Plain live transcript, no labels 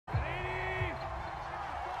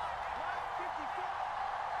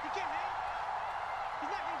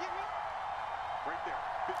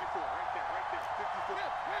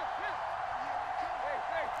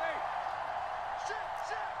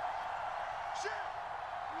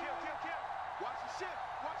Watch the ship.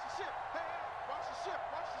 Watch the ship. Hey, watch the ship.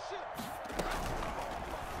 Watch the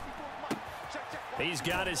ship. He's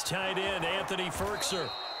got his tight end, Anthony Firkser.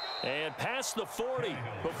 And past the 40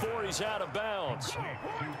 before he's out of bounds.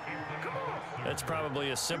 That's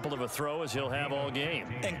probably as simple of a throw as he'll have all game.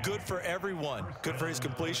 And good for everyone. Good for his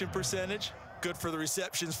completion percentage. Good for the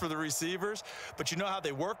receptions for the receivers. But you know how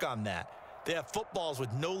they work on that. They have footballs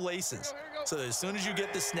with no laces. So that as soon as you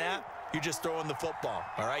get the snap, you're just throwing the football,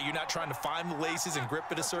 all right? You're not trying to find the laces and grip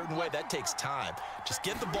it a certain way. That takes time. Just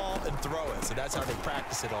get the ball and throw it. So that's how they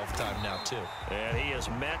practice it all the time now, too. And he is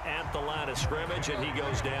met at the line of scrimmage, and he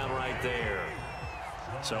goes down right there.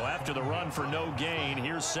 So after the run for no gain,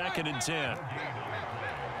 here's 2nd and 10.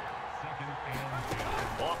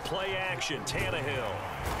 Off play action, Tannehill.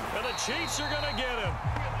 And the Chiefs are going to get him.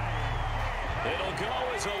 It'll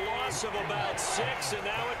go as a loss of about 6, and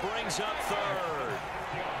now it brings up 3rd.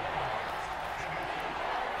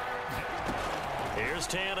 Here's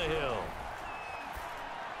Tannehill.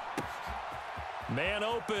 Man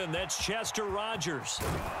open, that's Chester Rogers.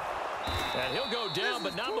 And he'll go down,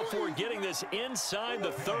 but not before getting this inside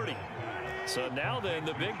the 30. So now then,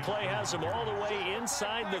 the big play has him all the way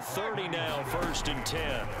inside the 30 now, 1st and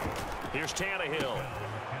 10. Here's Tannehill.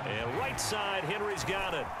 And right side, Henry's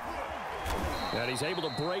got it. And he's able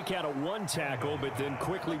to break out of one tackle, but then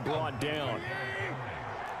quickly brought down.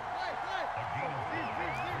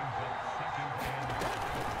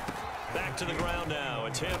 Back to the ground now.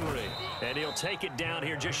 It's Henry. And he'll take it down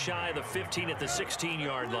here just shy of the 15 at the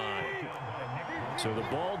 16-yard line. So the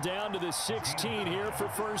ball down to the 16 here for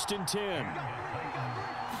 1st and 10.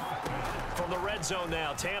 From the red zone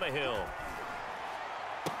now, Tannehill.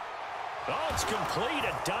 Oh, it's complete.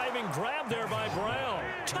 A diving grab there by Brown.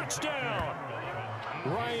 Touchdown.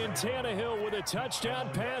 Ryan Tannehill with a touchdown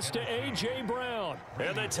pass to A.J. Brown.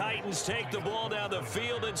 And the Titans take the ball down the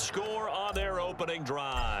field and score on their opening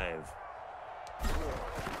drive.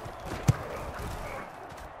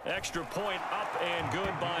 Extra point up and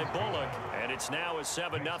good by Bullock. And it's now a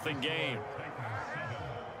 7-0 game.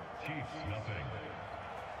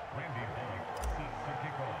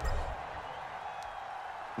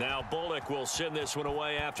 Now Bullock will send this one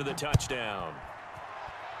away after the touchdown.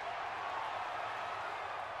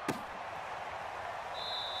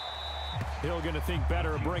 Hill going to think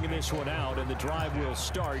better of bringing this one out, and the drive will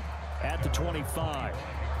start at the 25.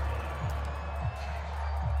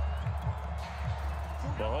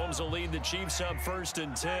 Mahomes will lead the Chiefs up 1st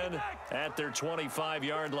and 10 at their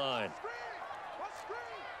 25-yard line.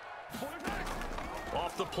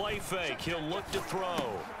 Off the play fake, he'll look to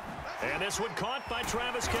throw. And this one caught by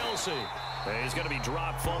Travis Kelce. And he's going to be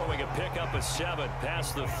dropped following a pickup of 7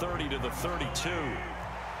 past the 30 to the 32.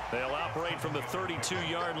 They'll operate from the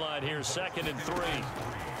 32-yard line here, 2nd and 3.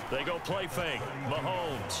 They go play fake.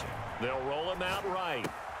 Mahomes. They'll roll him out right.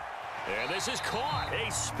 And this is caught.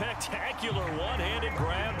 A spectacular one-handed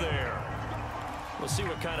grab there. We'll see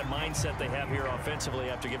what kind of mindset they have here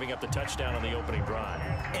offensively after giving up the touchdown on the opening drive.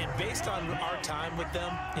 And based on our time with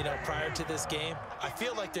them, prior to this game, I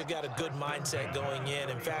feel like they've got a good mindset going in.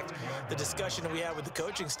 In fact, the discussion that we had with the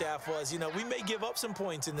coaching staff was, we may give up some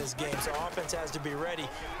points in this game, so our offense has to be ready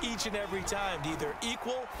each and every time to either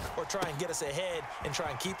equal or try and get us ahead and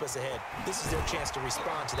try and keep us ahead. This is their chance to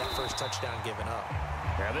respond to that first touchdown given up.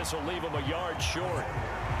 Now this will leave them a yard short.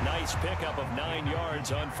 Nice pickup of 9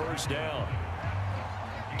 yards on 1st down.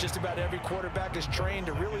 Just about every quarterback is trained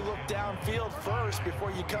to really look downfield first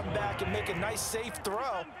before you come back and make a nice, safe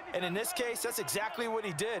throw. And in this case, that's exactly what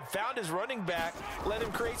he did. Found his running back, let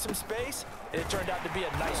him create some space, and it turned out to be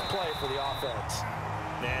a nice play for the offense.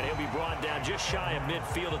 And he'll be brought down just shy of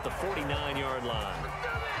midfield at the 49-yard line.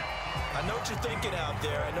 I know what you're thinking out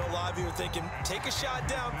there. I know a lot of you are thinking, take a shot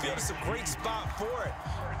downfield. It's a great spot for it.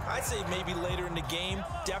 I'd say maybe later in the game,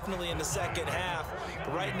 definitely in the second half.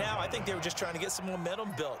 But right now, I think they were just trying to get some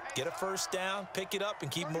momentum built. Get a first down, pick it up,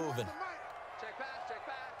 and keep moving.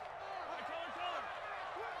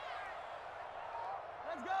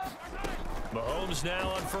 Mahomes now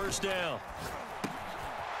on 1st down.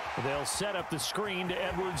 They'll set up the screen to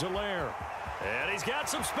Edwards-Helaire. And he's got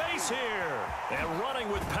some space here. And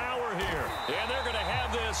running with power here. And they're going to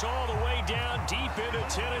have this all the way down deep into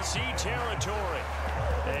Tennessee territory.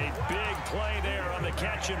 A big play there on the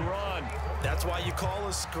catch and run. That's why you call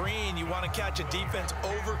a screen. You want to catch a defense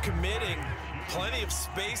over-committing. Plenty of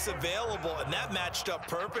space available, and that matched up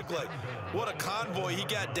perfectly. What a convoy he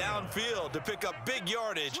got downfield to pick up big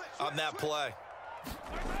yardage on that play.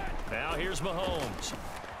 Now here's Mahomes.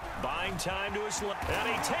 Buying time to his left. And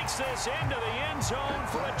he takes this into the end zone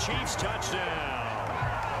for a Chiefs touchdown.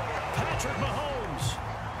 Patrick Mahomes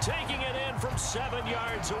taking it in from 7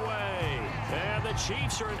 yards away. And the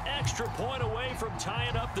Chiefs are an extra point away from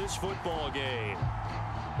tying up this football game.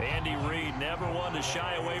 Andy Reid never one to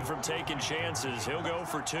shy away from taking chances. He'll go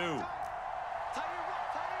for 2.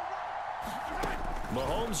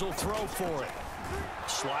 Mahomes will throw for it.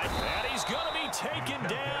 Slide, and he's going to be taken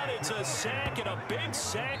down. It's a sack, and a big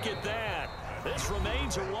sack at that. This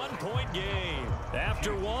remains a one-point game.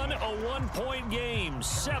 After one, a one-point game,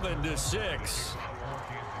 7-6.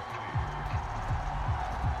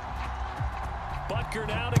 Butker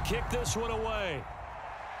now to kick this one away.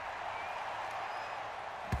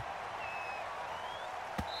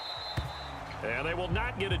 And they will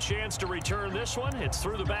not get a chance to return this one. It's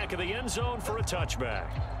through the back of the end zone for a touchback.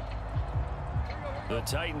 The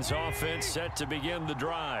Titans offense set to begin the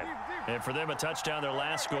drive. And for them, a touchdown their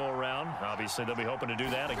last go-around. Obviously, they'll be hoping to do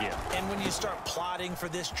that again. And when you start plotting for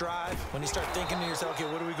this drive, when you start thinking to yourself,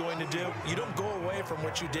 okay, what are we going to do? You don't go away from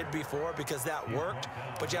what you did before because that worked,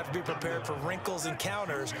 but you have to be prepared for wrinkles and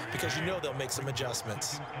counters because you know they'll make some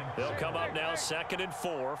adjustments. They'll come up now 2nd and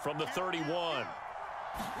 4 from the 31.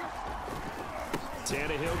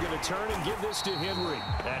 Tannehill going to turn and give this to Henry.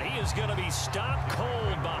 And he is going to be stopped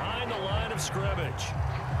cold behind the line of scrimmage.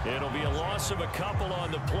 It'll be a loss of a couple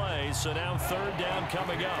on the play, so now 3rd down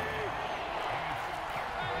coming up.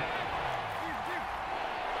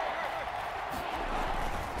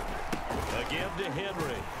 Again to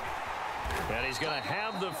Henry. And he's going to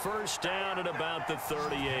have the 1st down at about the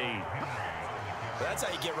 38. That's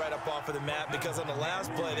how you get right up off of the mat, because on the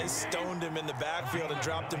last play, they stoned him in the backfield and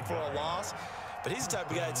dropped him for a loss. But he's the type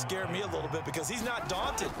of guy that scared me a little bit because he's not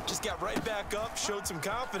daunted. Just got right back up, showed some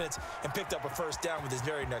confidence, and picked up a 1st down with his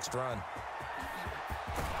very next run.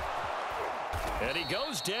 And he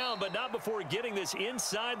goes down, but not before getting this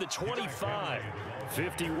inside the 25.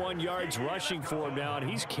 51 yards rushing for him now, and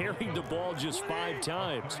he's carried the ball just 5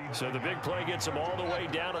 times. So the big play gets him all the way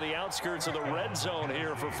down to the outskirts of the red zone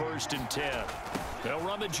here for 1st and 10. They'll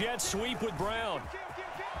run the jet sweep with Brown.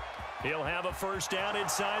 He'll have a 1st down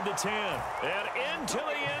inside the 10. And into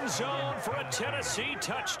the end zone for a Tennessee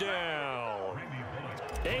touchdown.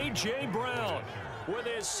 A.J. Brown with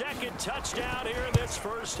his 2nd touchdown here in this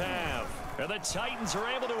 1st half. And the Titans are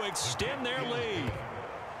able to extend their lead.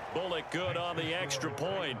 Bullock good on the extra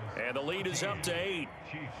point, and the lead is up to 8.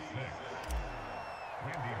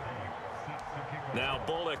 Now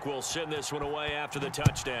Bullock will send this one away after the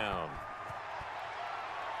touchdown.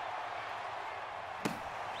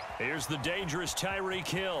 Here's the dangerous Tyreek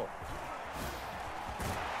Hill.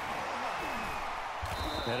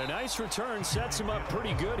 And a nice return sets him up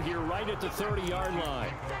pretty good here right at the 30-yard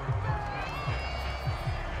line.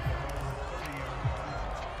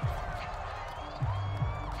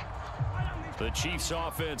 The Chiefs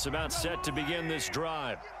offense about set to begin this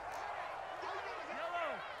drive.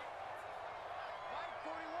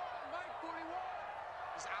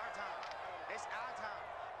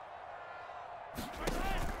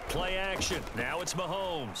 Play action. Now it's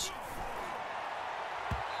Mahomes.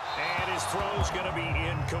 And his throw's going to be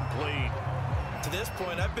incomplete. To this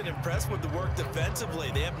point, I've been impressed with the work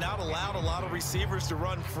defensively. They have not allowed a lot of receivers to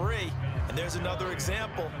run free. And there's another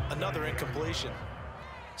example, another incompletion.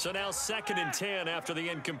 So now 2nd and 10 after the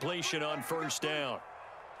incompletion on 1st down.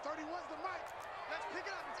 31's the mic. Let's pick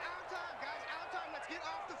it up. It's our time, guys. Our time. Let's get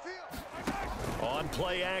off the field. On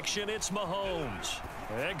play action, it's Mahomes.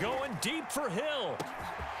 And going deep for Hill.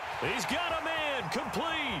 He's got a man,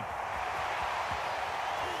 complete.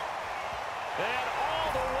 And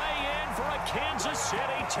all the way in for a Kansas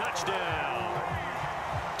City touchdown.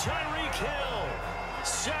 Tyreek Hill,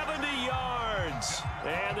 70 yards.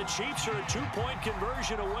 And the Chiefs are a 2-point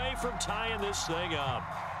conversion away from tying this thing up.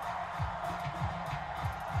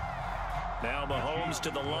 Now Mahomes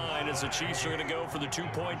to the line as the Chiefs are going to go for the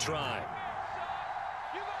 2-point try.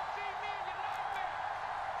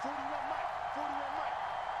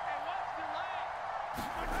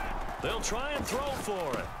 They'll try and throw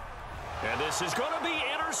for it. And this is going to be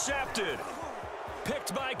intercepted.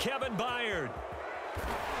 Picked by Kevin Byard.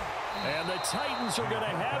 And the Titans are going to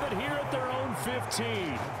have it here at their own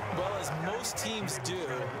 15. Well, as most teams do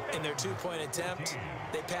in their 2-point attempt,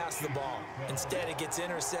 they pass the ball. Instead, it gets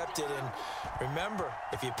intercepted. And remember,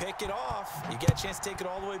 if you pick it off, you get a chance to take it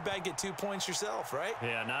all the way back, get 2 points yourself, right?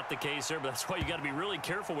 Yeah, not the case here, but that's why you got to be really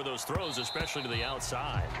careful with those throws, especially to the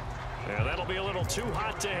outside. Yeah, that'll be a little too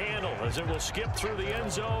hot to handle as it will skip through the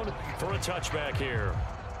end zone for a touchback here.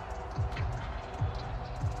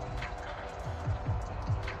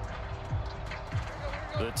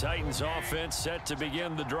 The Titans offense set to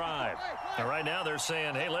begin the drive. And right now they're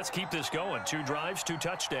saying, hey, let's keep this going. 2 drives, 2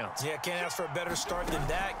 touchdowns. Yeah, can't ask for a better start than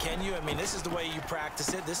that, can you? I mean, this is the way you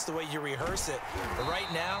practice it. This is the way you rehearse it. But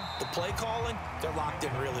right now, the play calling, they're locked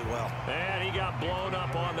in really well. And he got blown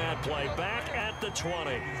up on that play. Back at the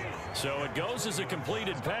 20. So it goes as a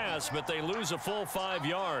completed pass, but they lose a full 5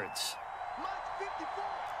 yards.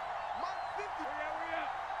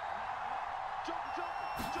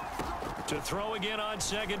 To throw again on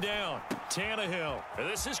 2nd down. Tannehill.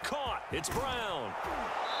 This is caught. It's Brown.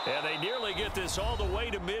 And they nearly get this all the way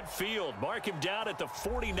to midfield. Mark him down at the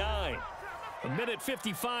 49.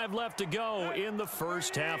 1:55 left to go in the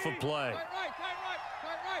first half of play.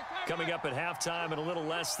 Coming up at halftime in a little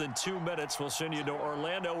less than 2 minutes, we'll send you to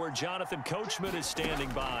Orlando where Jonathan Coachman is standing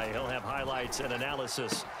by. He'll have highlights and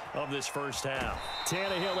analysis of this first half.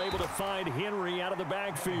 Tannehill able to find Henry out of the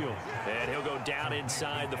backfield. And he'll go down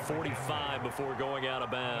inside the 45 before going out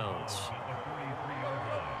of bounds.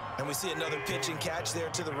 And we see another pitch and catch there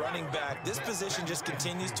to the running back. This position just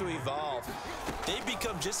continues to evolve. They've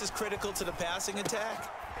become just as critical to the passing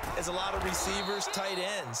attack as a lot of receivers, tight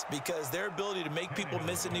ends, because their ability to make people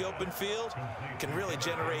miss in the open field can really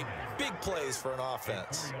generate big plays for an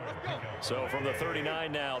offense. So from the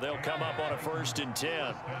 39 now, they'll come up on a 1st and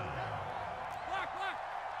 10.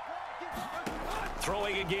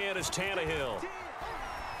 Throwing again is Tannehill.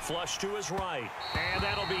 Flush to his right, and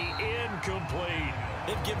that'll be incomplete.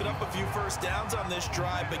 They've given up a few first downs on this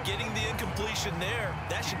drive, but getting the incompletion there,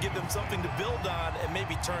 that should give them something to build on and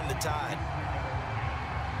maybe turn the tide.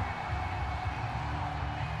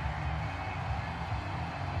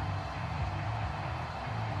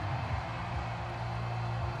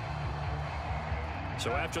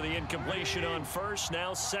 So after the incompletion on 1st,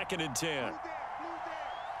 now 2nd and 10.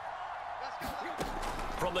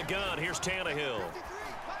 From the gun, here's Tannehill.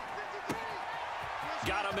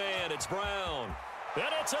 Got a man, it's Brown. And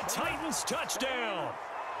it's a Titans touchdown.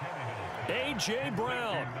 A.J.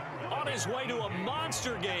 Brown on his way to a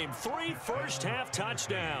monster game. 3 first-half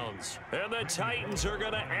touchdowns. And the Titans are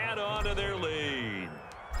going to add on to their lead.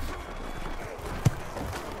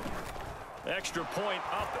 Extra point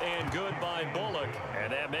up and good by Bullock.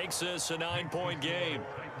 And that makes this a 9-point game.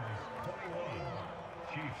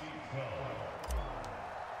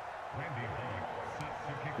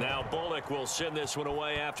 Now Bullock will send this one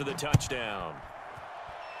away after the touchdown.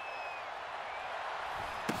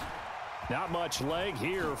 Not much leg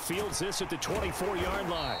here. Fields this at the 24-yard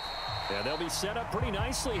line. And they'll be set up pretty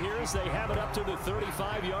nicely here as they have it up to the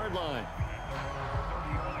 35-yard line.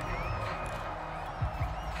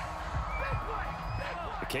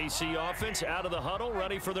 The KC offense out of the huddle,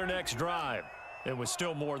 ready for their next drive. It was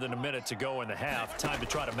still more than a minute to go in the half. Time to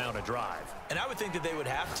try to mount a drive. And I would think that they would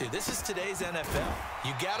have to. This is today's NFL.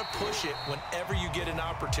 You got to push it whenever you get an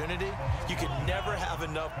opportunity. You can never have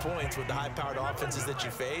enough points with the high-powered offenses that you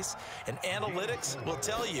face. And analytics will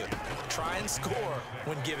tell you, try and score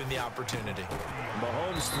when given the opportunity.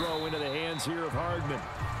 Mahomes throw into the hands here of Hardman.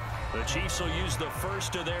 The Chiefs will use the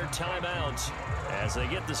first of their timeouts as they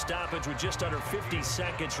get the stoppage with just under 50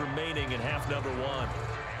 seconds remaining in half number 1.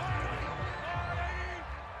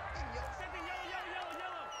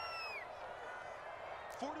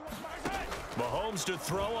 Mahomes to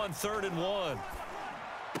throw on 3rd and 1.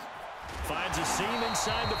 Finds a seam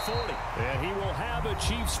inside the 40. And he will have a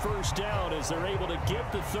Chiefs first down as they're able to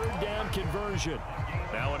get the 3rd down conversion.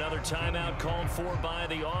 Now another timeout called for by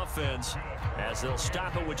the offense as they'll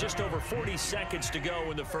stop it with just over 40 seconds to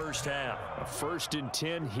go in the first half. A 1st and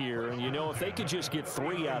 10 here, and you know, if they could just get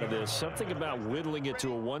 3 out of this, something about whittling it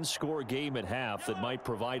to a 1-score game at half that might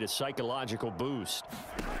provide a psychological boost.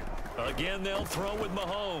 Again, they'll throw with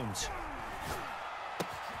Mahomes.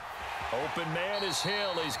 Open man is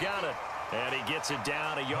Hill. He's got it. And he gets it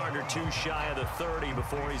down a yard or 2 shy of the 30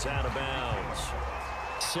 before he's out of bounds.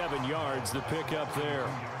 7 yards, the pickup there.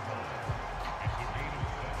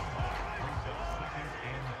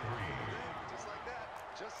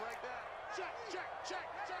 Just like that.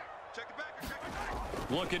 Check it back. Check it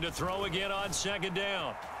back. Looking to throw again on 2nd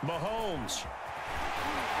down. Mahomes.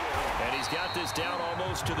 And he's got this down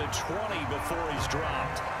almost to the 20 before he's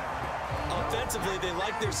dropped. Offensively, they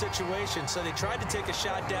like their situation, so they tried to take a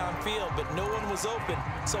shot downfield, but no one was open.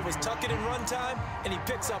 So it was tuck it and run time, and he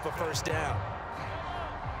picks up a first down.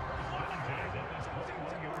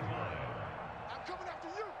 I'm coming after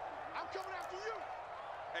you. I'm coming after you.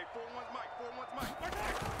 Hey, 4-1's Mike.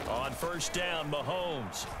 On 1st down,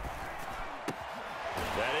 Mahomes.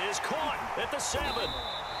 That is caught at the 7.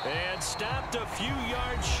 And stopped a few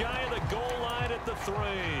yards shy of the goal line at the 3.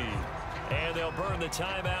 And they'll burn the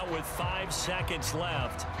timeout with 5 seconds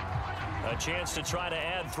left. A chance to try to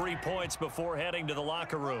add 3 points before heading to the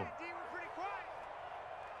locker room.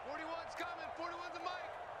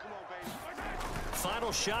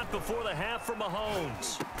 final shot before the half for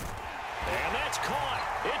Mahomes. And that's caught.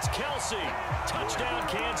 It's Kelce. Touchdown,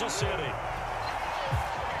 Kansas City.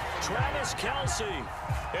 Travis Kelce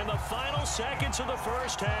in the final seconds of the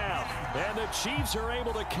first half. And the Chiefs are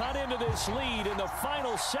able to cut into this lead in the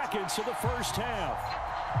final seconds of the first half.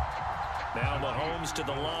 Now Mahomes to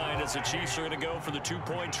the line as the Chiefs are going to go for the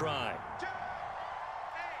two-point try.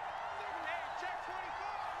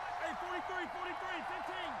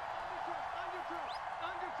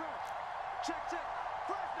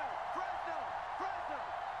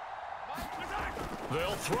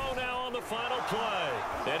 They'll throw now on the final play.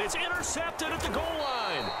 And it's intercepted at the goal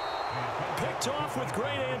line. Picked off with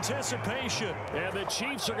great anticipation. And the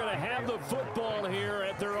Chiefs are going to have the football here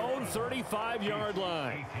at their own 35-yard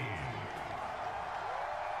line.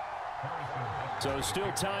 So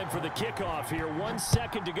still time for the kickoff here. 1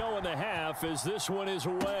 second to go in the half as this one is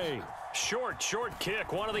away. Short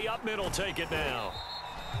kick. One of the up middle take it now.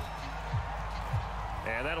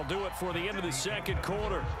 And that'll do it for the end of the second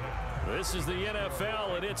quarter. This is the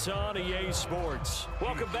NFL, and it's on EA Sports.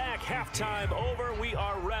 Welcome back. Halftime over. We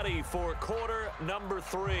are ready for quarter number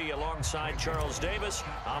 3. Alongside Charles Davis,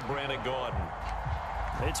 I'm Brandon Gordon.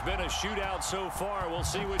 It's been a shootout so far. We'll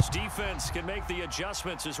see which defense can make the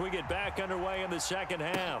adjustments as we get back underway in the second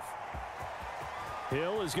half.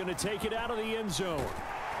 Hill is going to take it out of the end zone.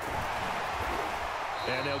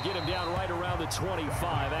 And they'll get him down right around the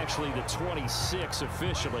 25, actually the 26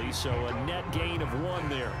 officially, so a net gain of 1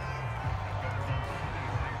 there.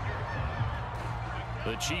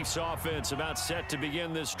 The Chiefs offense about set to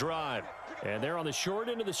begin this drive. And they're on the short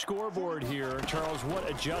end of the scoreboard here. Charles, what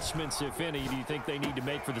adjustments, if any, do you think they need to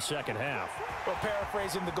make for the second half? Well,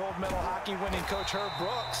 paraphrasing the gold medal hockey winning coach Herb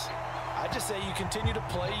Brooks, I just say you continue to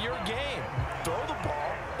play your game. Throw the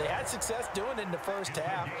ball. They had success doing it in the first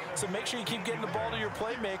half, so make sure you keep getting the ball to your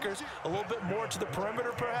playmakers, a little bit more to the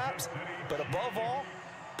perimeter perhaps, but above all,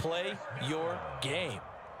 play your game.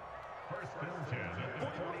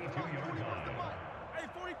 Hey,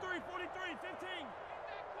 43, 15.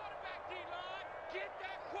 Get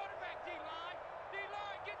that quarterback, D-line.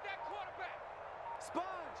 D-line, get that quarterback.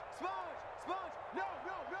 Sponge. No.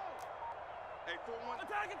 Hey, 4-1.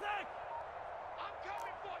 Attack. I'm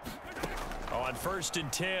coming for you. On 1st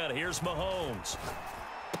and 10, here's Mahomes.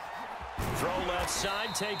 Throw left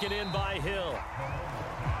side, taken in by Hill.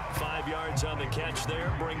 5 yards on the catch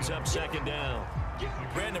there, brings up second down.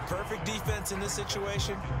 Brandon, perfect defense in this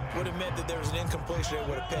situation would have meant that there was an incompletion and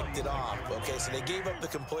would have picked it off. Okay, so they gave up the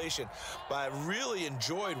completion. But I really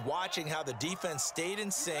enjoyed watching how the defense stayed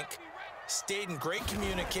in sync, stayed in great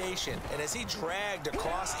communication. And as he dragged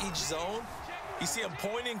across each zone, you see him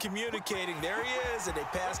pointing, communicating. There he is, and they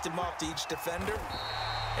passed him off to each defender.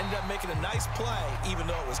 Ended up making a nice play, even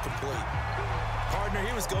though it was complete. Partner,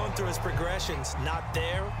 he was going through his progressions. Not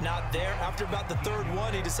there. After about the third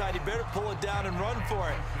one, he decided he better pull it down and run for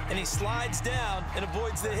it. And he slides down and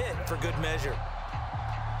avoids the hit for good measure.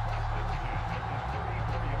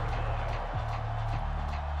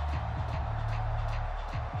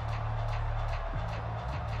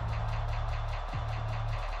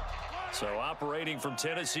 So operating from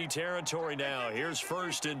Tennessee territory now. Here's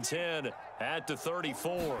 1st and 10 at the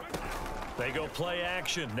 34. They go play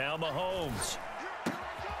action. Now Mahomes.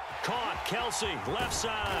 Caught. Kelce, left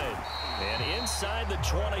side. And inside the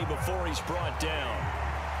 20 before he's brought down.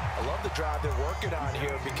 I love the drive they're working on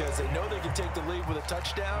here because they know they can take the lead with a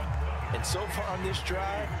touchdown. And so far on this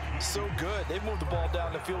drive, so good. They've moved the ball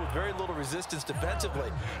down the field with very little resistance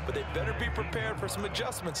defensively. But they better be prepared for some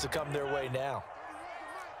adjustments to come their way now.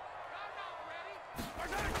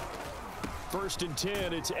 1st and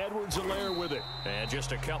 10, it's Edwards-Helaire with it. And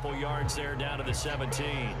just a couple yards there down to the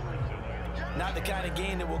 17. Not the kind of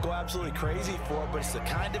gain that we'll go absolutely crazy for, but it's the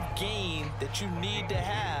kind of gain that you need to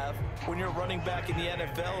have when you're running back in the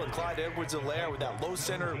NFL. And Clyde Edwards-Helaire, with that low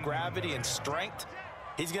center of gravity and strength,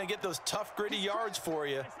 he's going to get those tough, gritty yards for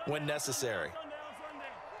you when necessary.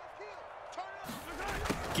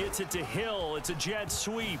 Gets it to Hill. It's a jet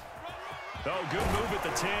sweep. Oh, good move at the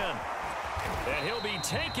 10. And he'll be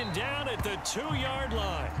taken down at the 2-yard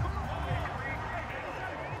line.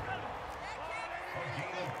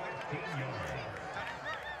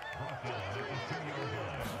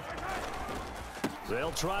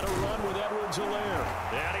 They'll try to run with Edwards-Helaire.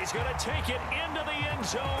 And he's going to take it into the end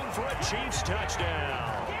zone for a Chiefs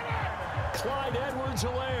touchdown. Clyde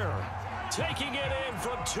Edwards-Helaire taking it in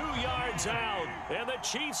from 2 yards out. And the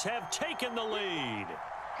Chiefs have taken the lead.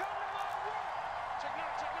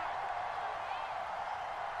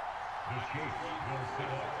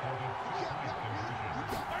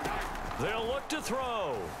 They'll look to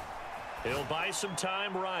throw. He'll buy some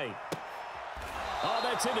time right. Oh,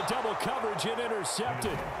 that's into double coverage and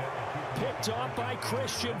intercepted. Picked off by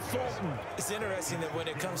Christian Fulton. It's interesting that when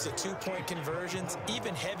it comes to two-point conversions,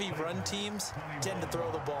 even heavy run teams tend to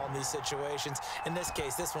throw the ball in these situations. In this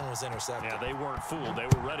case, this one was intercepted. Yeah, they weren't fooled. They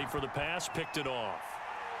were ready for the pass, picked it off.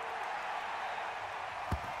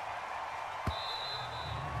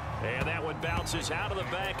 And that one bounces out of the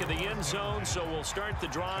back of the end zone, so we'll start the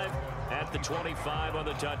drive at the 25 on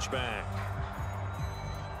the touchback.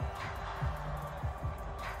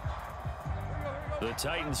 The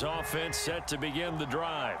Titans offense set to begin the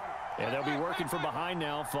drive. And they'll be working from behind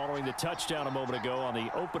now following the touchdown a moment ago on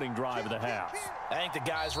the opening drive of the half. I think the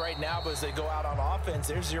guys right now, but as they go out on offense,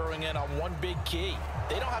 they're zeroing in on one big key.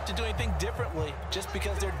 They don't have to do anything differently just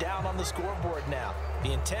because they're down on the scoreboard now.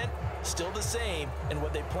 The intent, still the same in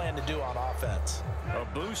what they plan to do on offense. A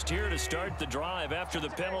boost here to start the drive. After the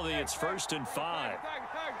penalty, it's 1st and 5.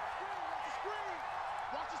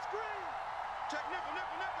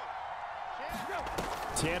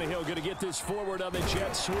 Tannehill going to get this forward on the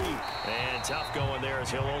jet sweep. And tough going there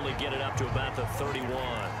as he'll only get it up to about the 31.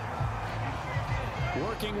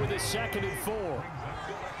 Working with his 2nd and 4.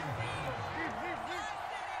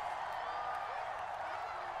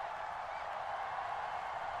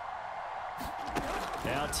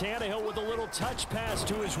 Now Tannehill with a little touch pass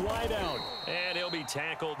to his wideout. And he'll be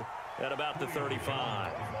tackled at about the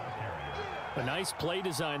 35. A nice play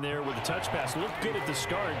design there with the touch pass. Looked good at the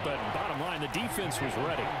start, but bottom line, the defense was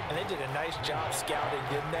ready. And they did a nice job scouting,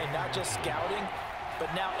 didn't they? Not just scouting,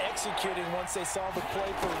 but now executing once they saw the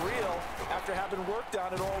play for real after having worked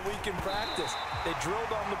on it all week in practice. They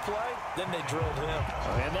drilled on the play, then they drilled him.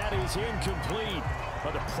 And that is incomplete.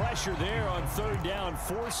 But the pressure there on 3rd down,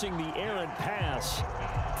 forcing the errant pass.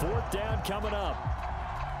 4th down coming up.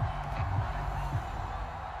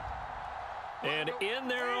 And in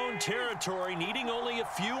their own territory, needing only a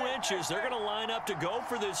few inches, they're going to line up to go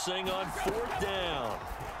for this thing on 4th down.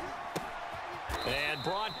 And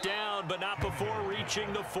brought down, but not before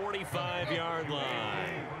reaching the 45-yard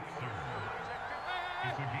line.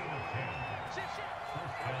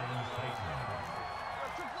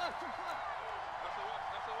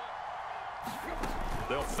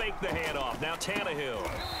 They'll fake the handoff. Now Tannehill.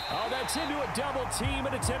 Oh, that's into a double team,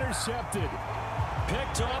 and it's intercepted.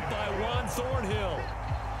 Picked up by Juan Thornhill.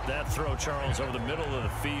 That throw, Charles, over the middle of the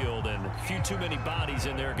field, and a few too many bodies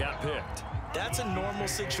in there got picked. That's a normal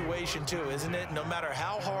situation, too, isn't it? No matter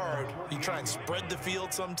how hard you try and spread the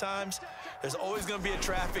field sometimes, there's always going to be a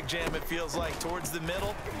traffic jam, it feels like, towards the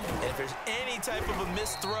middle. And if there's any type of a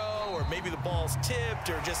missed throw, or maybe the ball's tipped,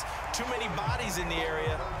 or just too many bodies in the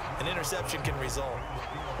area, an interception can result.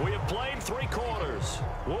 We have played 3 quarters.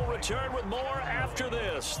 We'll return with more after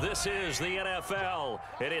this. This is the NFL,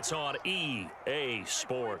 and it's on EA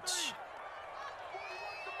Sports.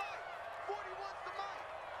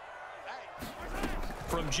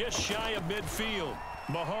 From just shy of midfield,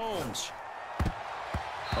 Mahomes.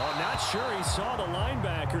 Oh, not sure he saw the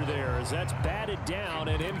linebacker there as that's batted down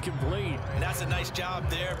and incomplete. And that's a nice job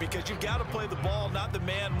there because you've got to play the ball, not the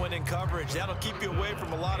man when in coverage. That'll keep you away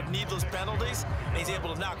from a lot of needless penalties, and he's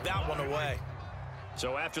able to knock that one away.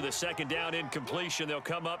 So after the 2nd down incompletion, they'll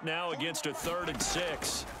come up now against a 3rd and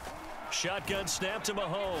 6. Shotgun snap to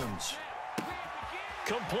Mahomes.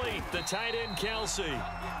 Complete, the tight end Kelsey.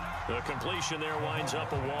 The completion there winds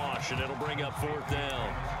up a wash, and it'll bring up 4th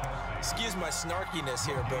down. Excuse my snarkiness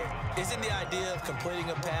here, but isn't the idea of completing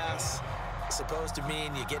a pass supposed to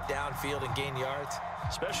mean you get downfield and gain yards?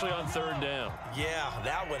 Especially on 3rd down. Yeah,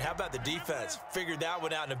 that one. How about the defense? Figured that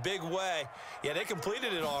one out in a big way. Yeah, they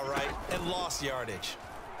completed it all right and lost yardage.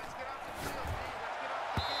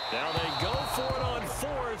 Now they go for it on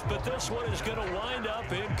 4th, but this one is going to wind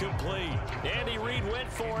up incomplete. Andy Reid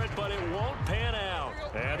went for it, but it won't pan out.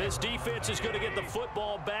 And this defense is going to get the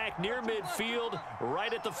football back near midfield,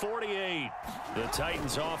 right at the 48. The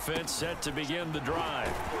Titans offense set to begin the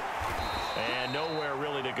drive. And nowhere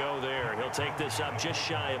really to go there. He'll take this up just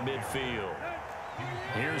shy of midfield.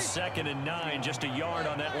 Here's 2nd and 9, just a yard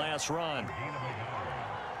on that last run.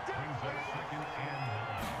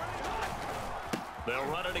 They'll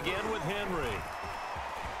run it again with Henry.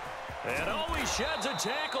 And oh, he sheds a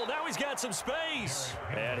tackle. Now he's got some space.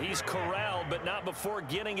 And he's corralled, but not before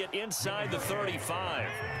getting it inside the 35.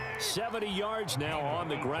 70 yards now on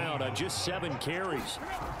the ground on just 7 carries.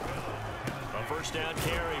 A 1st down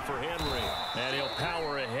carry for Henry. And he'll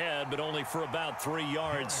power ahead, but only for about 3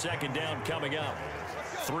 yards. 2nd down coming up.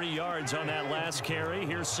 3 yards on that last carry.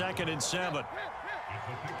 Here's 2nd and 7.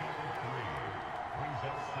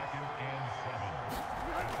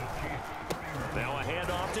 Now a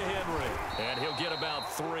handoff to Henry. And he'll get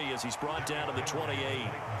about 3 as he's brought down to the 28.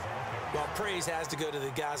 Well, praise has to go to the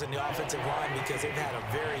guys on the offensive line because they've had a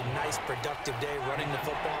very nice, productive day running the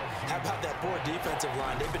football. How about that poor defensive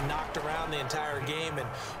line? They've been knocked around the entire game, and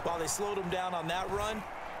while they slowed them down on that run,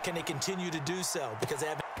 can they continue to do so? Because they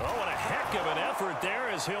have. Oh, and a heck of an effort there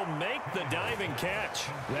as he'll make the diving catch.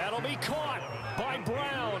 That'll be caught by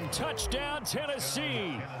Brown. Touchdown,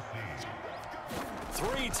 Tennessee.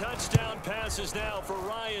 3 touchdown passes now for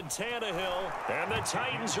Ryan Tannehill, and the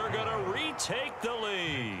Titans are going to retake the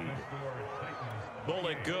lead.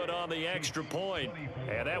 Bullock good on the extra point,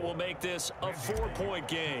 and that will make this a 4-point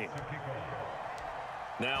game.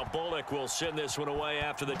 Now Bullock will send this one away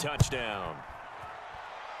after the touchdown.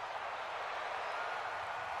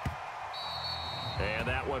 And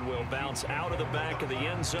that one will bounce out of the back of the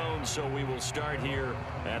end zone, so we will start here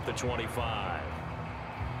at the 25.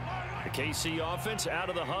 The KC offense out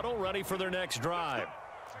of the huddle, ready for their next drive.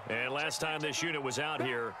 And last time this unit was out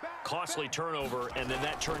here, costly turnover, and then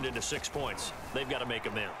that turned into 6 points. They've got to make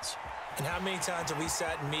amends. And how many times have we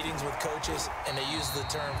sat in meetings with coaches and they use the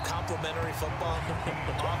term complementary football?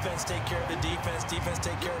 Offense take care of the defense, defense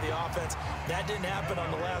take care of the offense. That didn't happen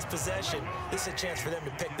on the last possession. This is a chance for them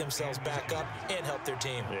to pick themselves back up and help their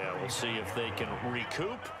team. Yeah, we'll see if they can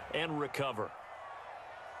recoup and recover.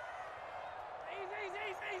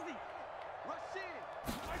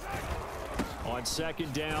 On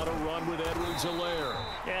second down, a run with Edwards-Helaire.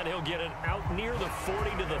 And he'll get it out near the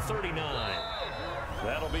 40 to the 39.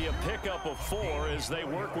 That'll be a pickup of 4 as they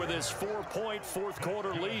work with his 4-point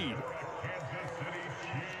fourth-quarter lead.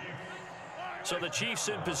 So the Chiefs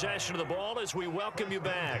in possession of the ball as we welcome you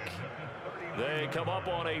back. They come up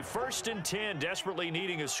on a 1st and 10, desperately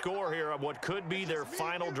needing a score here on what could be their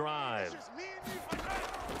final drive.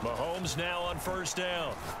 Mahomes now on 1st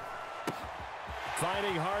down.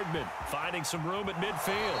 Finding Hardman, finding some room at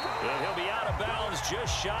midfield. And he'll be out of bounds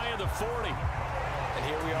just shy of the 40. And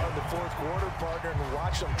here we are in the 4th quarter, partner, and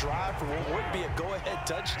watch them drive for what would be a go-ahead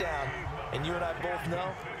touchdown. And you and I both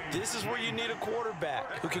know this is where you need a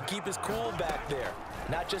quarterback who can keep his cool back there.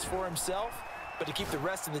 Not just for himself, but to keep the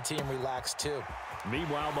rest of the team relaxed too.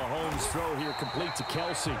 Meanwhile, Mahomes' throw here complete to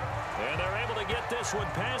Kelce. And they're able to get this one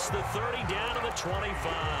past the 30 down to the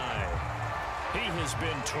 25. He has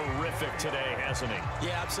been terrific today, hasn't he?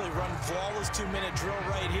 Yeah, absolutely. Run flawless 2-minute drill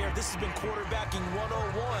right here. This has been quarterbacking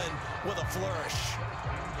 101 with a flourish.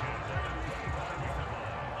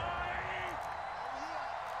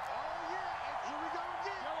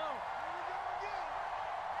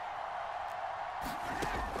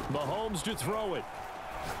 Mahomes to throw it.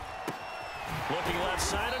 Looking left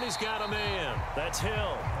side, and he's got a man. That's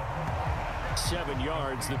Hill. 7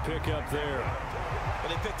 yards, the pickup there. But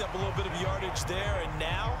they picked up a little bit of yardage there, and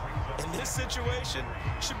now, in this situation,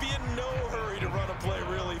 should be in no hurry to run a play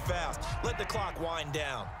really fast. Let the clock wind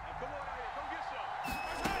down.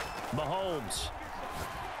 Mahomes.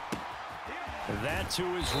 That to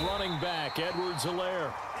his running back,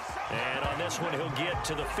 Edwards-Helaire. And on this one, he'll get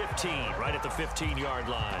to the 15, right at the 15-yard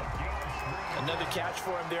line. Another catch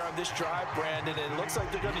for him there on this drive, Brandon, and it looks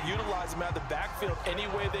like they're going to utilize him out of the backfield any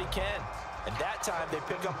way they can. And that time, they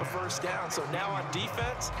pick up a 1st down. So now on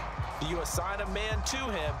defense, you assign a man to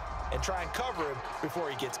him and try and cover him before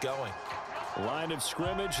he gets going. Line of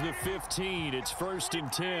scrimmage, the 15. It's 1st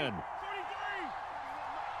and 10.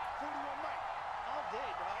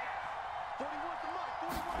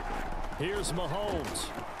 Here's Mahomes.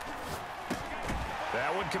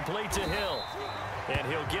 That one complete to Hill. And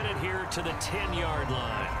he'll get it here to the 10-yard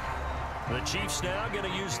line. The Chiefs now going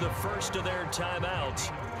to use the first of their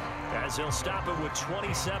timeouts as they'll stop it with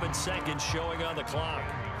 27 seconds showing on the clock.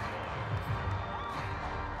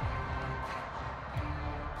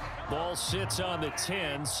 Ball sits on the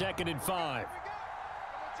 10, 2nd and 5.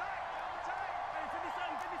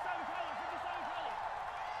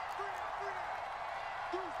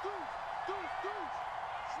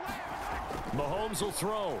 Mahomes will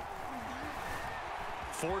throw.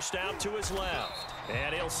 Forced out to his left.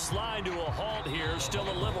 And he'll slide to a halt here, still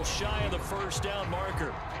a little shy of the 1st down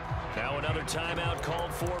marker. Now another timeout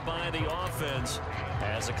called for by the offense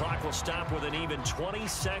as the clock will stop with an even 20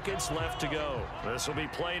 seconds left to go. This will be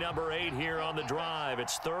play number 8 here on the drive.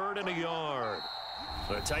 It's 3rd and a yard.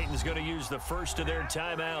 The Titans going to use the first of their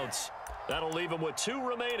timeouts. That'll leave them with 2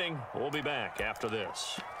 remaining. We'll be back after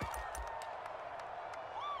this.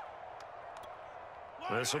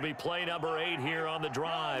 This will be play number 8 here on the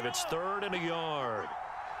drive. It's 3rd and a yard.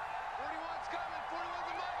 41's coming. 41's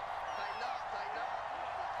the mic. Tighten up.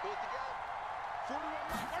 Pull it together.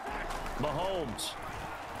 41 Mahomes.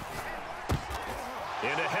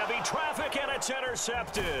 Into heavy traffic, and it's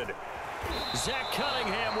intercepted. Zach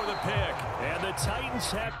Cunningham with a pick. And the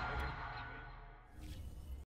Titans have...